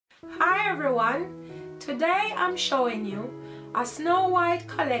Hi everyone, today I'm showing you a Snow White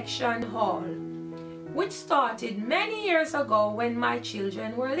collection haul which started many years ago when my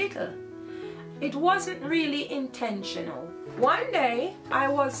children were little. It wasn't really intentional. One day I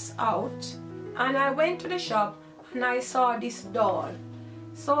was out and I went to the shop and I saw this doll.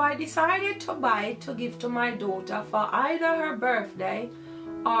 So I decided to buy it to give to my daughter for either her birthday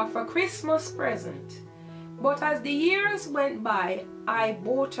or for Christmas present. But as the years went by, I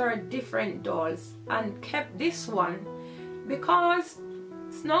bought her different dolls and kept this one because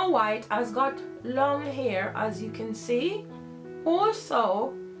Snow White has got long hair, as you can see.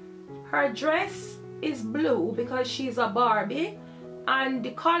 Also, her dress is blue because she's a Barbie and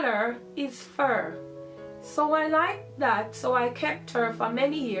the color is fur. So I liked that, so I kept her for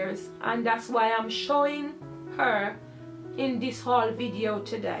many years, and that's why I'm showing her in this haul video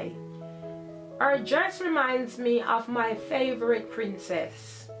today. Her dress reminds me of my favorite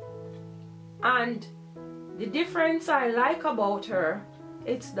princess, and the difference I like about her,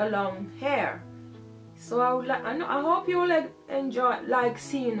 it's the long hair. So I hope you will like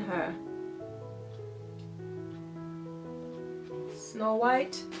seeing her. Snow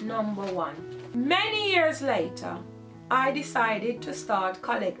White #1. Many years later, I decided to start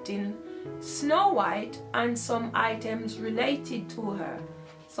collecting Snow White and some items related to her.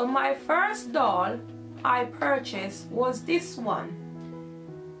 So my first doll I purchased was this one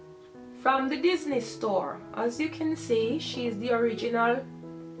from the Disney store. As you can see, she's the original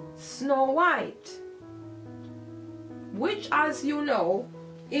Snow White, which, as you know,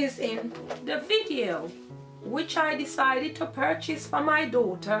 is in the video, which I decided to purchase for my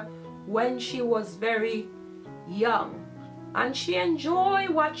daughter when she was very young, and she enjoyed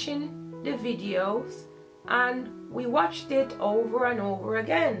watching the videos, and we watched it over and over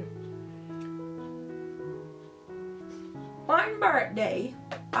again. One birthday,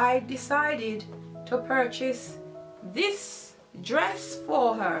 I decided to purchase this dress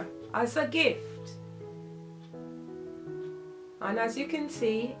for her as a gift. And as you can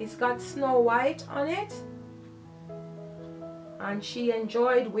see, it's got Snow White on it. And she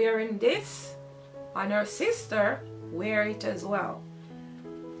enjoyed wearing this, and her sister wear it as well.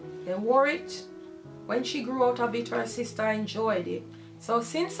 They wore it. When she grew out of it, her sister enjoyed it. So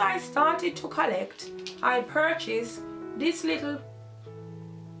since I started to collect, I purchased this little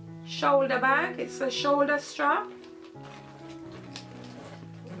shoulder bag. It's a shoulder strap.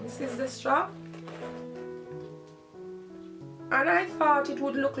 This is the strap. And I thought it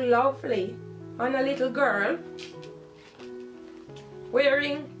would look lovely on a little girl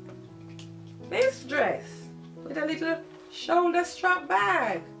wearing this dress with a little shoulder strap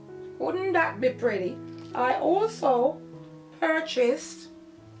bag. Wouldn't that be pretty? I also purchased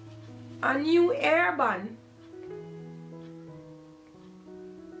a new hairband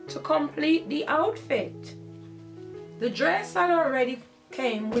to complete the outfit. The dress had already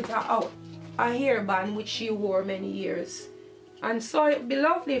came with a hairband which she wore many years, and so it'd be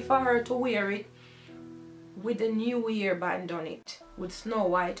lovely for her to wear it with a new hairband on it, with Snow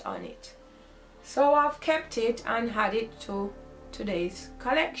White on it. So I've kept it and had it to today's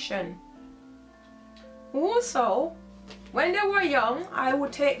collection. Also, when they were young, I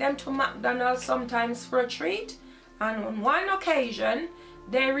would take them to McDonald's sometimes for a treat, and on one occasion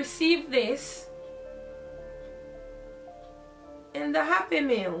they received this in the Happy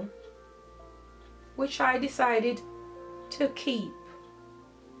Meal, which I decided to keep.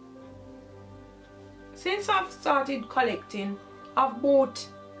 Since I've started collecting, I've bought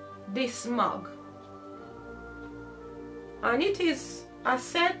this mug, and it is a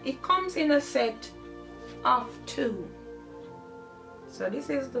set. It comes in a set of 2. So this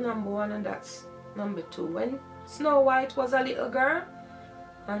is the #1 and that's #2. When Snow White was a little girl,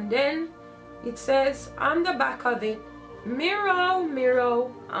 and then it says on the back of it, "Mirror,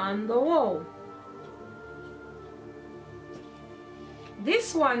 mirror on the wall."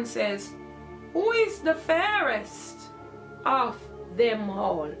 This one says, "Who is the fairest of them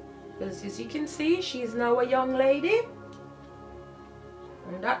all?" Because as you can see, she's now a young lady.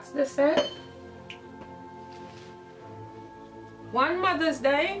 And that's the set. One Mother's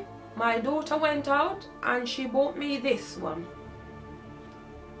Day, my daughter went out and she bought me this one.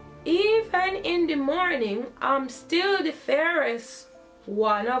 "Even in the morning, I'm still the fairest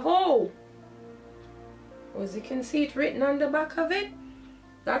one of all." As you can see, it written on the back of it.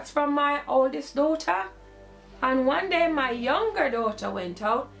 That's from my oldest daughter. And one day my younger daughter went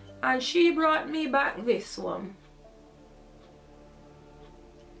out and she brought me back this one.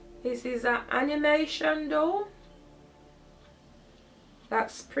 This is an animation doll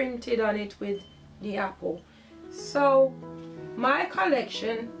that's printed on it with the apple. So my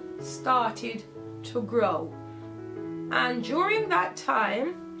collection started to grow. And during that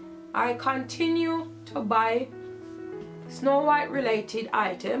time, I continue to buy Snow White related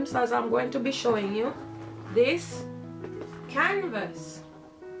items, as I'm going to be showing you this canvas.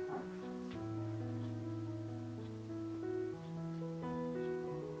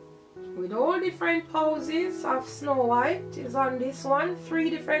 With all different poses of Snow White is on this one, 3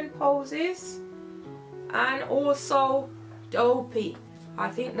 different poses, and also Dopey. I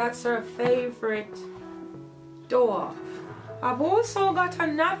think that's her favorite dwarf. I've also got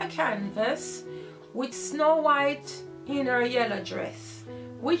another canvas with Snow White in her yellow dress,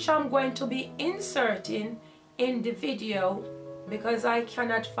 which I'm going to be inserting in the video because I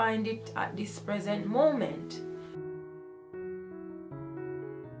cannot find it at this present moment.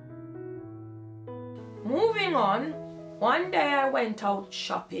 Moving on, one day I went out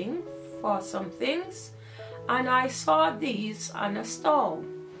shopping for some things and I saw these on a stall.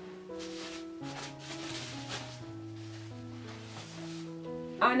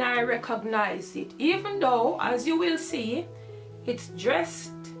 And I recognized it, even though, as you will see, it's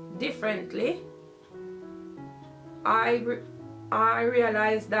dressed differently. I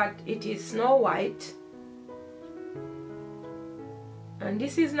realized that it is Snow White, and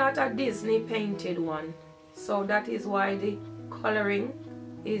this is not a Disney painted one, so that is why the coloring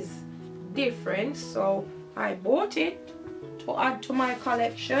is different. So I bought it to add to my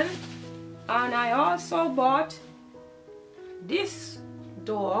collection, and I also bought this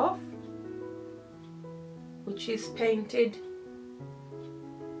dwarf, which is painted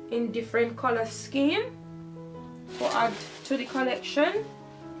in different color scheme, to add to the collection,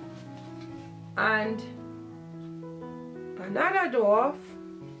 and another dwarf,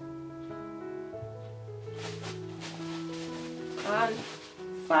 and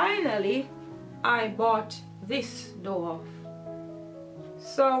finally I bought this dwarf.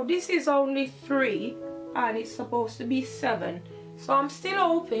 So this is only 3 and it's supposed to be 7. So I'm still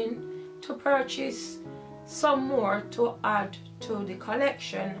hoping to purchase some more to add to the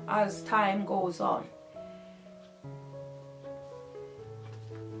collection as time goes on.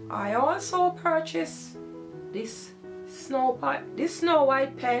 I also purchased this Snow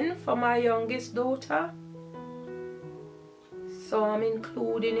White pen for my youngest daughter. So I'm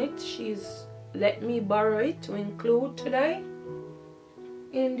including it. She's let me borrow it to include today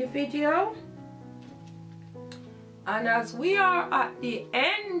in the video. And as we are at the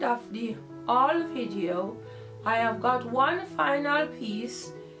end of the haul video, I have got one final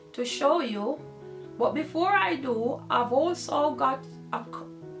piece to show you. But before I do, I've also got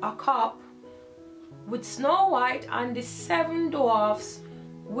a cup with Snow White and the 7 dwarfs,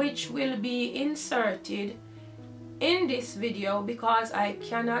 which will be inserted in this video because I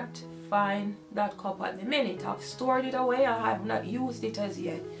cannot find that cup at the minute. I've stored it away. I have not used it as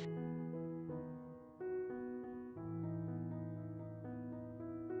yet.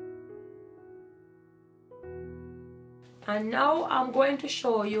 And now I'm going to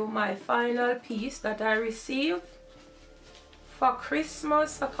show you my final piece that I received for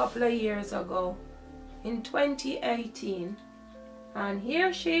Christmas a couple of years ago in 2018. And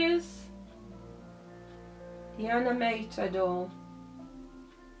here she is, the animator doll.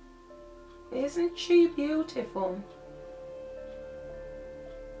 Isn't she beautiful?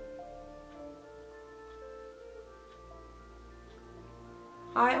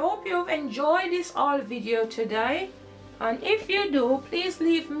 I hope you've enjoyed this haul video today. And if you do, please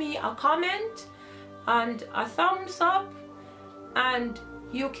leave me a comment and a thumbs up, and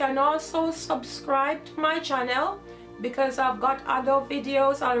you can also subscribe to my channel because I've got other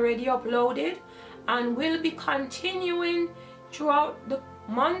videos already uploaded, and will be continuing throughout the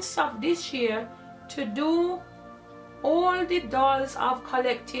months of this year to do all the dolls I've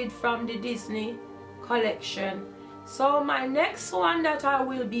collected from the Disney collection. So my next one that I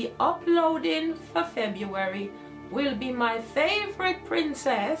will be uploading for February will be my favorite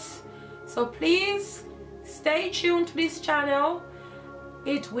princess, so please stay tuned to this channel.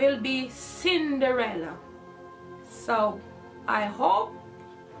 It will be Cinderella. So I hope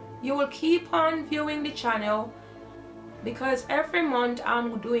you will keep on viewing the channel because every month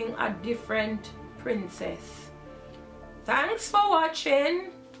I'm doing a different princess. Thanks for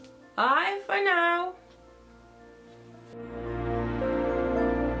watching. Bye for now.